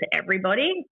available to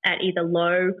everybody at either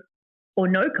low or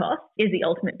no cost is the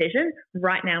ultimate vision.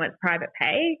 Right now it's private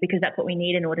pay because that's what we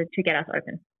need in order to get us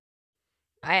open.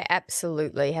 I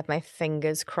absolutely have my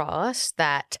fingers crossed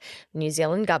that New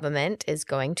Zealand government is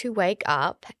going to wake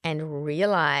up and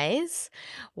realise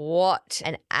what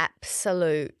an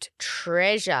absolute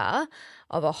treasure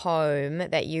of a home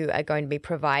that you are going to be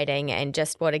providing and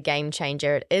just what a game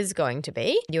changer it is going to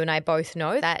be. You and I both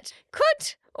know that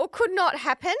could or could not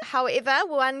happen. However,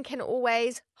 one can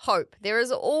always hope. There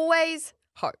is always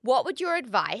hope. What would your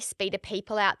advice be to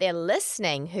people out there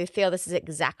listening who feel this is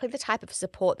exactly the type of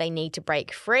support they need to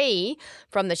break free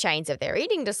from the chains of their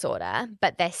eating disorder,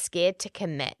 but they're scared to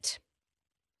commit?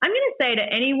 I'm going to say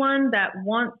to anyone that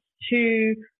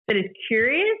is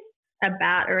curious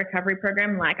about a recovery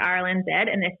program like RLNZ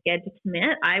and they're scared to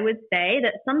commit, I would say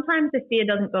that sometimes the fear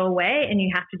doesn't go away and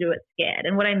you have to do it scared.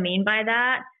 And what I mean by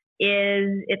that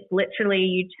is it's literally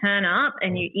you turn up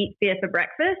and you eat fear for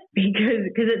breakfast because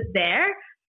it's there,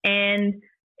 and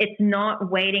it's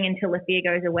not waiting until the fear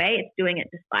goes away. It's doing it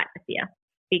despite the fear,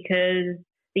 because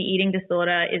the eating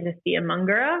disorder is a fear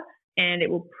mongerer and it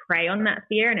will prey on that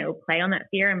fear and it will play on that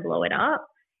fear and blow it up.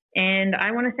 And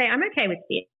I want to say I'm okay with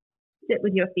fear. Sit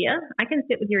with your fear. I can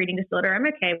sit with your eating disorder. I'm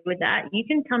okay with that. You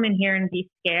can come in here and be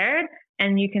scared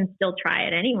and you can still try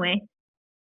it anyway.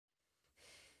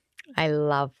 I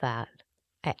love that.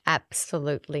 I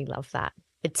absolutely love that.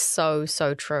 It's so,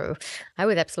 so true. I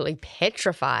was absolutely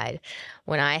petrified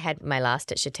when I had my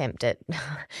last-ditch attempt at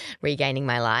regaining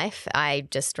my life. I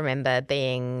just remember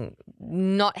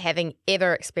not having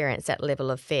ever experienced that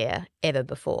level of fear ever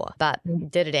before, but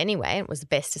did it anyway. It was the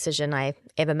best decision I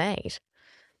ever made.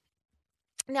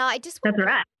 Now, I just want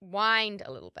to wind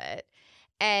a little bit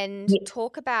and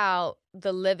talk about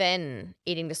the live-in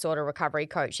eating disorder recovery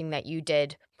coaching that you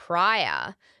did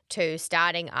prior to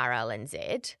starting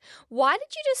RLNZ. Why did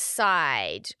you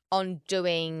decide on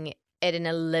doing it in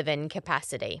a live-in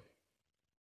capacity?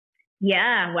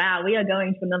 Yeah, wow, we are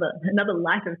going to another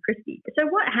life of Kristie. So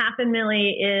what happened,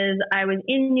 Millie, is I was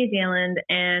in New Zealand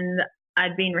and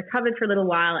I'd been recovered for a little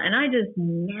while, and I just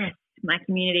missed my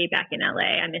community back in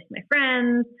LA. I missed my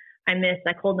friends.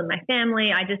 I called them my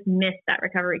family. I just missed that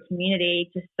recovery community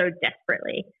just so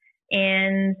desperately.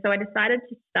 And so I decided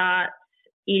to start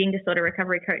eating disorder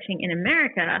recovery coaching in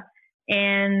America.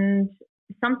 And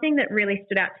something that really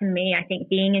stood out to me, I think,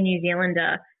 being a New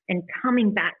Zealander and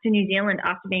coming back to New Zealand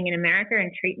after being in America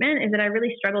in treatment, is that I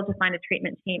really struggled to find a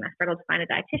treatment team. I struggled to find a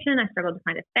dietitian. I struggled to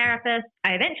find a therapist.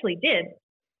 I eventually did,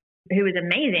 who was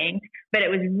amazing, but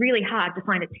it was really hard to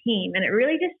find a team. And it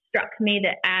really just struck me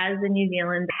that as a New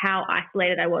Zealander, how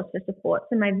isolated I was for support.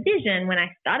 So my vision when I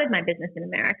started my business in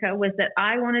America was that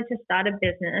I wanted to start a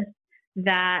business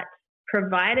that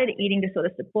provided eating disorder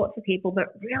support for people,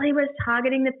 but really was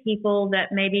targeting the people that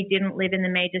maybe didn't live in the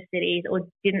major cities or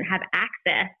didn't have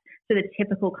access to the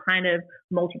typical kind of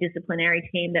multidisciplinary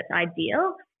team that's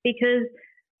ideal, because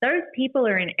those people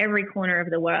are in every corner of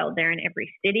the world. They're in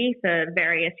every city for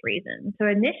various reasons. So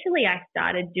initially I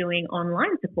started doing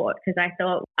online support because I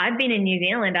thought, I've been in New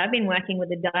Zealand. I've been working with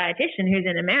a dietitian who's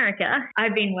in America.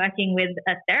 I've been working with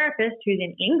a therapist who's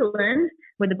in England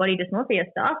with the body dysmorphia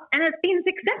stuff, and it's been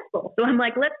successful. So I'm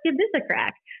like, let's give this a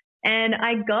crack. And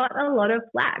I got a lot of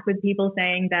flack with people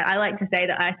saying that, I like to say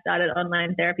that I started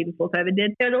online therapy before COVID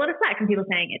did. There was a lot of flack from people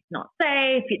saying it's not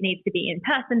safe, it needs to be in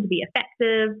person to be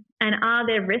effective. And are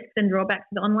there risks and drawbacks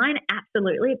to online?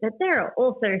 Absolutely. But there are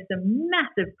also some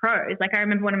massive pros. Like I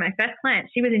remember one of my first clients,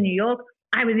 she was in New York,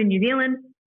 I was in New Zealand.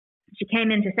 She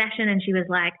came into session and she was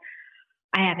like,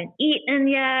 I haven't eaten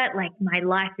yet. Like my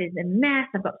life is a mess.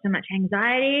 I've got so much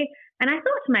anxiety. And I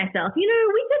thought to myself, we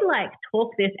could like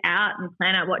talk this out and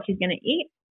plan out what she's going to eat.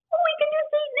 Or we can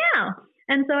just eat now.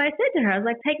 And so I said to her, I was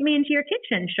like, take me into your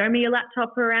kitchen. Show me your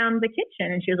laptop around the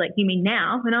kitchen. And she was like, you mean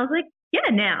now? And I was like,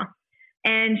 yeah, now.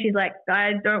 And she's like,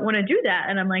 I don't want to do that.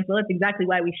 And I'm like, well, that's exactly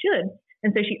why we should.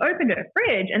 And so she opened her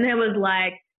fridge and there was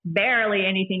like barely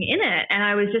anything in it. And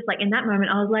I was just like, in that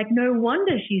moment, I was like, no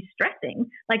wonder she's stressing.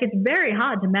 Like it's very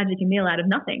hard to magic a meal out of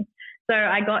nothing. So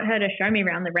I got her to show me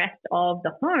around the rest of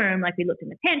the home. Like we looked in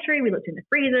the pantry, we looked in the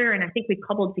freezer, and I think we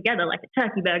cobbled together like a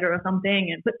turkey burger or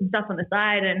something and put some stuff on the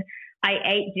side. And I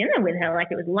ate dinner with her. Like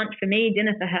it was lunch for me,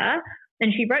 dinner for her.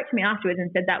 And she wrote to me afterwards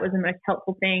and said that was the most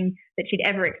helpful thing that she'd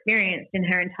ever experienced in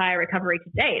her entire recovery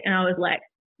to date. And I was like,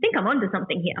 I think I'm onto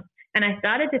something here. And I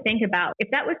started to think about, if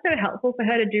that was so helpful for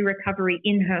her to do recovery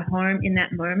in her home in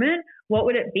that moment, what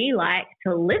would it be like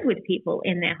to live with people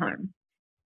in their home?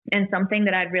 And something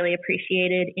that I'd really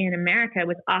appreciated in America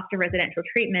was after residential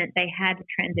treatment, they had a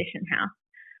transition house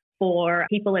for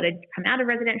people that had come out of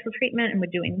residential treatment and were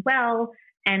doing well.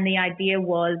 And the idea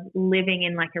was living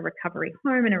in like a recovery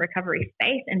home and a recovery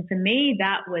space. And for me,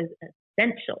 that was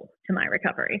essential to my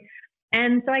recovery.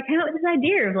 And so I came up with this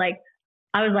idea of like,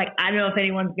 I was like, I don't know if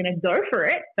anyone's going to go for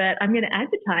it, but I'm going to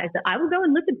advertise that I will go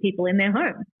and live with people in their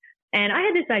homes. And I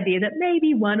had this idea that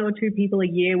maybe 1 or 2 people a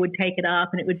year would take it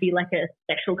up and it would be like a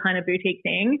special kind of boutique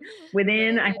thing.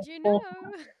 Within,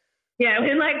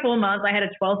 within like 4 months, I had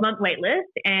a 12-month wait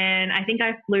list, and I think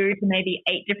I flew to maybe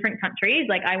 8 different countries.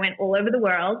 Like I went all over the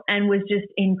world and was just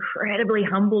incredibly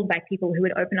humbled by people who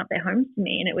would open up their homes to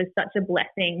me. And it was such a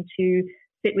blessing to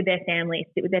sit with their families,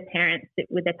 sit with their parents, sit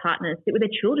with their partners, sit with their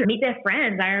children, meet their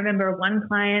friends. I remember one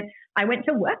client, I went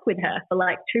to work with her for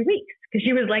like 2 weeks because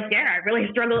she was like, yeah, I really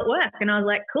struggle at work. And I was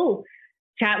like, cool,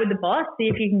 chat with the boss, see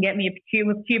if you can get me a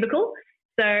cubicle.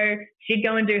 So she'd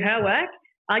go and do her work.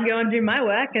 I'd go and do my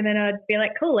work, and then I'd be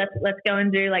like, cool, let's go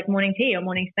and do like morning tea or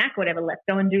morning snack or whatever. Let's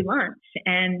go and do lunch.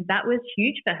 And that was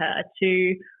huge for her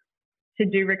to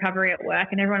do recovery at work,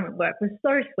 and everyone at work was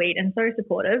so sweet and so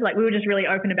supportive. Like we were just really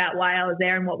open about why I was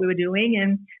there and what we were doing,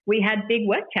 and we had big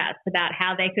work chats about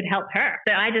how they could help her.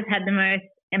 So I just had the most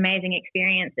amazing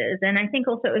experiences. And I think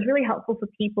also it was really helpful for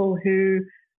people who,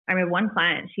 I remember one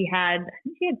client, she had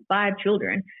 5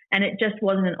 children, and it just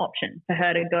wasn't an option for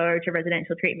her to go to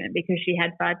residential treatment because she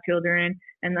had 5 children,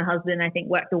 and the husband, I think,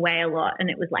 worked away a lot. And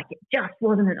it was like, it just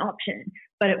wasn't an option,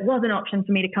 but it was an option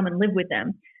for me to come and live with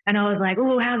them. And I was like,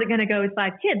 oh, how's it going to go with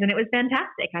 5 kids? And it was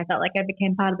fantastic. I felt like I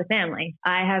became part of the family.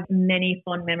 I have many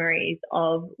fond memories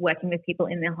of working with people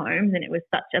in their homes, and it was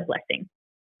such a blessing.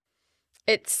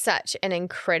 It's such an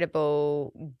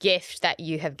incredible gift that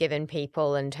you have given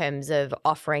people in terms of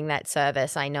offering that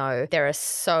service. I know there are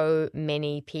so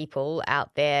many people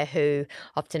out there who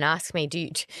often ask me, do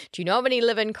you know of any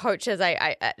live-in coaches?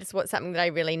 It's something that I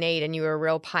really need, and you were a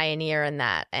real pioneer in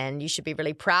that, and you should be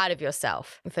really proud of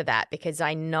yourself for that, because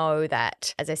I know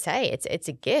that, as I say, it's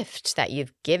a gift that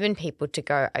you've given people to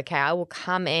go, okay, I will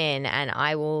come in and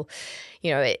I will,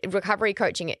 recovery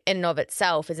coaching in and of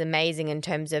itself is amazing in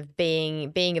terms of being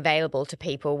available to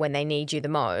people when they need you the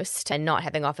most and not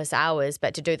having office hours,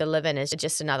 but to do the live-in is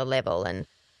just another level. And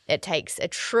it takes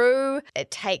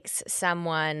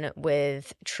someone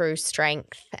with true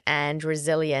strength and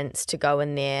resilience to go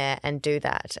in there and do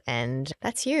that. And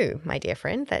that's you, my dear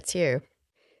friend. That's you.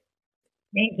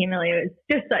 Thank you, Millie. It was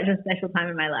just such a special time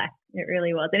in my life. It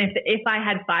really was. And if I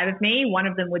had 5 of me, one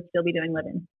of them would still be doing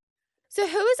live-in. So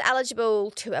who is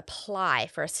eligible to apply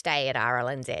for a stay at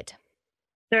RLNZ?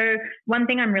 So one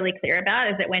thing I'm really clear about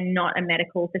is that we're not a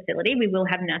medical facility. We will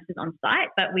have nurses on site,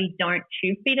 but we don't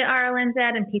tube feed at RLNZ,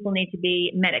 and people need to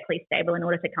be medically stable in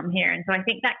order to come here. And so I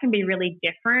think that can be really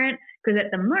different, because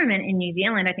at the moment in New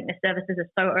Zealand, I think the services are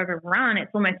so overrun.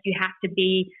 It's almost you have to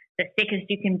be the sickest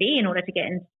you can be in order to get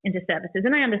into services.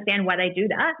 And I understand why they do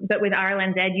that. But with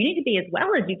RLNZ, you need to be as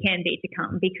well as you can be to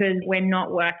come, because we're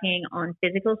not working on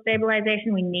physical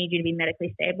stabilization. We need you to be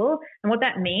medically stable. And what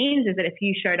that means is that if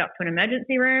you showed up to an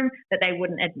emergency room, that they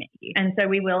wouldn't admit you. And so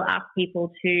we will ask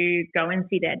people to go and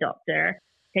see their doctor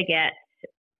to get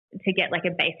like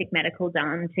a basic medical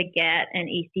done, to get an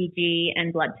ECG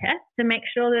and blood test to make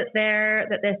sure that they're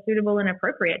suitable and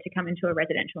appropriate to come into a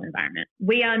residential environment.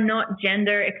 We are not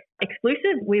gender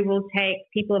exclusive. We will take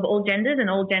people of all genders and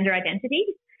all gender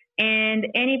identities. And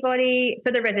anybody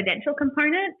for the residential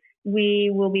component,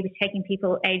 we will be taking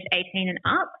people aged 18 and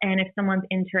up. And if someone's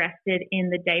interested in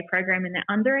the day program and they're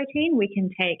under 18, we can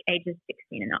take ages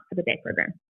 16 and up for the day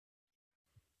program.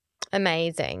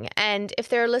 Amazing. And if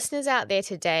there are listeners out there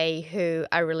today who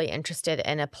are really interested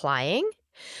in applying,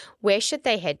 where should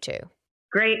they head to?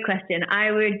 Great question.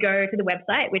 I would go to the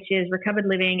website, which is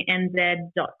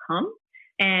recoveredlivingnz.com.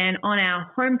 And on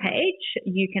our homepage,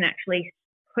 you can actually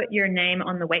put your name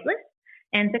on the waitlist.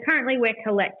 And so currently we're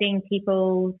collecting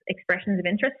people's expressions of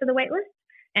interest for the waitlist.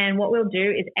 And what we'll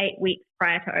do is 8 weeks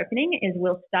prior to opening is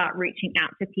we'll start reaching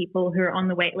out to people who are on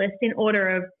the wait list in order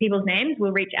of people's names.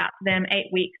 We'll reach out to them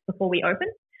 8 weeks before we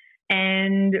open,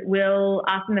 and we'll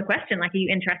ask them the question, like, are you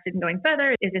interested in going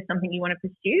further? Is this something you want to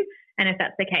pursue? And if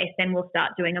that's the case, then we'll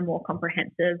start doing a more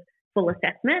comprehensive full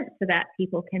assessment so that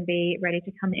people can be ready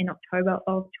to come in October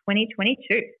of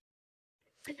 2022.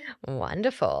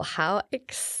 Wonderful. How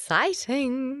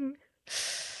exciting.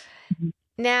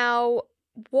 Now,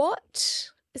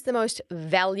 what is the most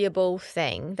valuable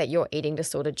thing that your eating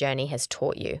disorder journey has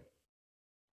taught you?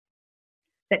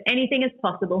 That anything is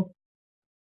possible.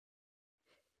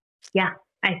 Yeah,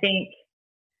 I think,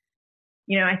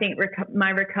 my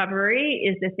recovery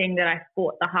is the thing that I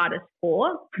fought the hardest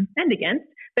for and against,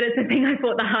 but it's the thing I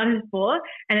fought the hardest for,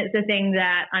 and it's the thing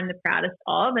that I'm the proudest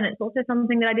of, and it's also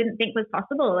something that I didn't think was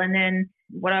possible. And then,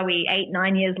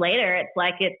 8-9 years later, it's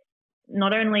like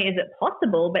not only is it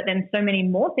possible, but then so many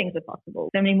more things are possible.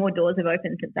 So many more doors have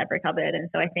opened since I've recovered. And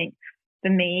so I think for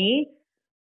me,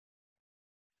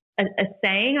 a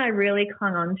saying I really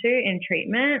clung on to in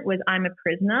treatment was, I'm a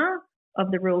prisoner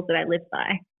of the rules that I live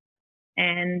by.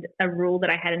 And a rule that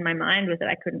I had in my mind was that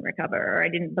I couldn't recover, or I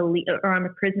didn't believe, or I'm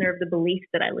a prisoner of the beliefs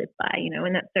that I live by,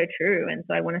 and that's so true. And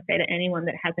so I want to say to anyone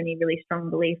that has any really strong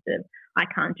beliefs of I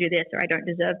can't do this, or I don't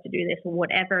deserve to do this, or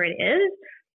whatever it is,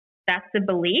 that's a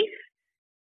belief,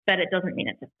 but it doesn't mean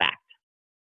it's a fact.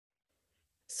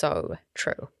 So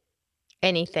true.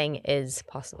 Anything is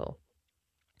possible.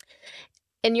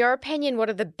 In your opinion, what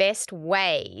are the best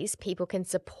ways people can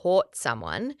support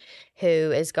someone who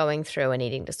is going through an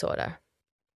eating disorder?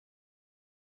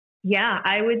 Yeah,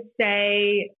 I would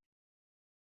say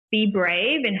be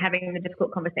brave in having the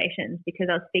difficult conversations, because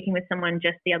I was speaking with someone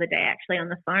just the other day actually on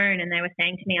the phone, and they were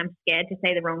saying to me, I'm scared to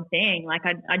say the wrong thing. Like,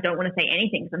 I don't want to say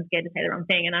anything because I'm scared to say the wrong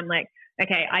thing. And I'm like,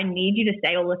 okay, I need you to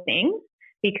say all the things,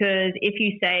 because if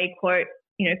you say, quote,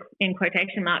 in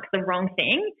quotation marks, the wrong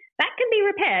thing, that can be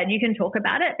repaired. You can talk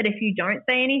about it. But if you don't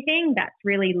say anything, that's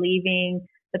really leaving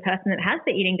the person that has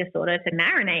the eating disorder to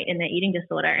marinate in their eating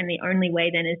disorder. And the only way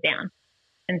then is down.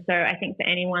 And so I think for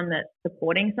anyone that's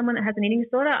supporting someone that has an eating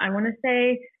disorder, I want to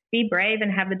say be brave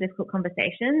and have the difficult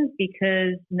conversations,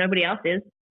 because nobody else is.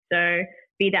 So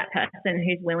be that person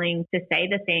who's willing to say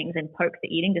the things and poke the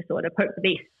eating disorder, poke the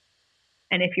beast.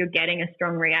 And if you're getting a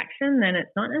strong reaction, then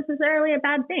it's not necessarily a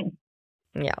bad thing.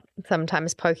 Yeah,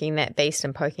 sometimes poking that beast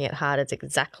and poking it hard is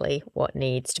exactly what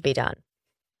needs to be done.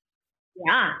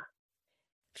 Yeah.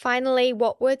 Finally,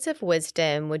 what words of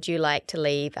wisdom would you like to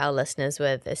leave our listeners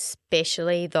with,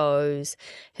 especially those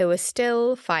who are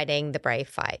still fighting the brave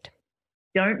fight?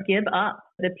 Don't give up.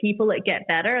 The people that get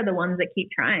better are the ones that keep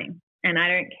trying. And I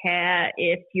don't care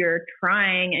if you're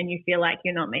trying and you feel like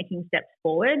you're not making steps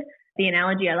forward. The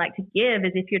analogy I like to give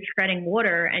is, if you're treading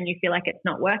water and you feel like it's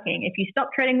not working, if you stop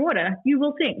treading water, you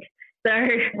will sink. So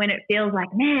when it feels like,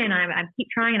 man, I keep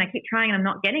trying and I'm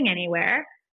not getting anywhere,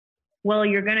 well,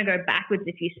 you're going to go backwards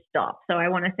if you stop. So I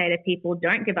want to say to people,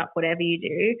 don't give up whatever you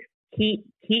do. Keep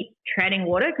treading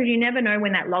water, because you never know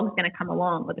when that log's going to come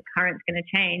along, or the current's going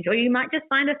to change, or you might just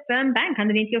find a firm bank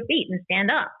underneath your feet and stand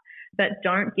up. But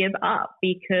don't give up,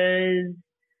 because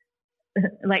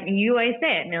like you always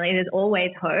say it, Millie, there's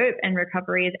always hope, and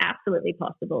recovery is absolutely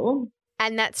possible.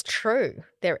 And that's true.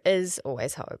 There is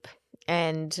always hope.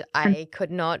 And I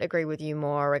could not agree with you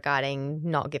more regarding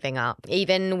not giving up.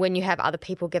 Even when you have other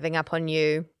people giving up on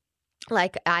you,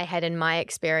 like I had in my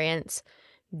experience,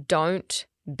 don't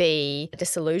be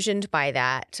disillusioned by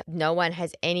that. No one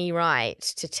has any right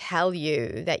to tell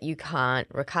you that you can't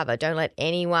recover. Don't let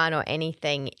anyone or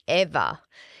anything ever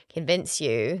convince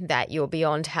you that you're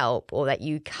beyond help or that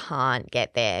you can't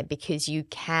get there, because you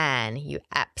can. You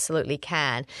absolutely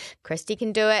can. Kristie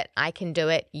can do it. I can do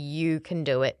it. You can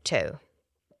do it too.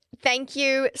 Thank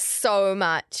you so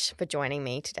much for joining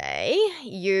me today.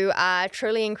 You are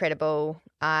truly incredible.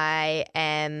 I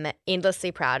am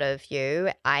endlessly proud of you.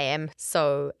 I am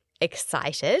so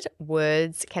excited.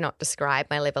 Words cannot describe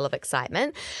my level of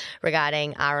excitement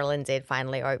regarding RLNZ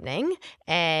finally opening.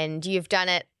 And you've done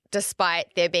it despite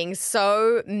there being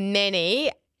so many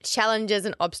challenges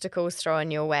and obstacles thrown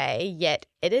your way, yet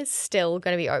it is still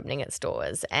going to be opening its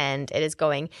doors, and it is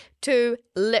going to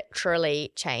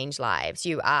literally change lives.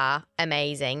 You are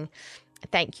amazing.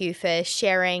 Thank you for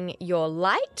sharing your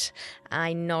light.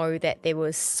 I know that there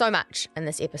was so much in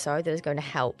this episode that is going to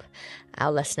help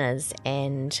our listeners,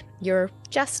 and you're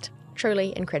just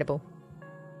truly incredible.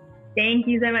 Thank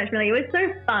you so much, Millie. It was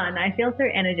so fun. I feel so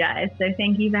energized. So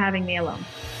thank you for having me along.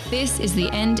 This is the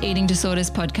End Eating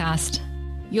Disorders podcast.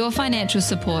 Your financial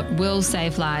support will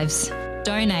save lives.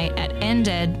 Donate at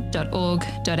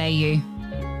ended.org.au.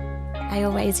 I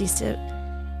always used to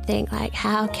think, like,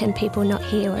 how can people not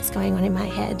hear what's going on in my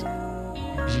head?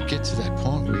 You get to that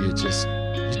point where you just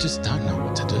don't know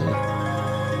what to do.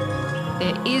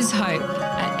 There is hope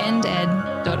at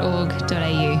ended.org.au.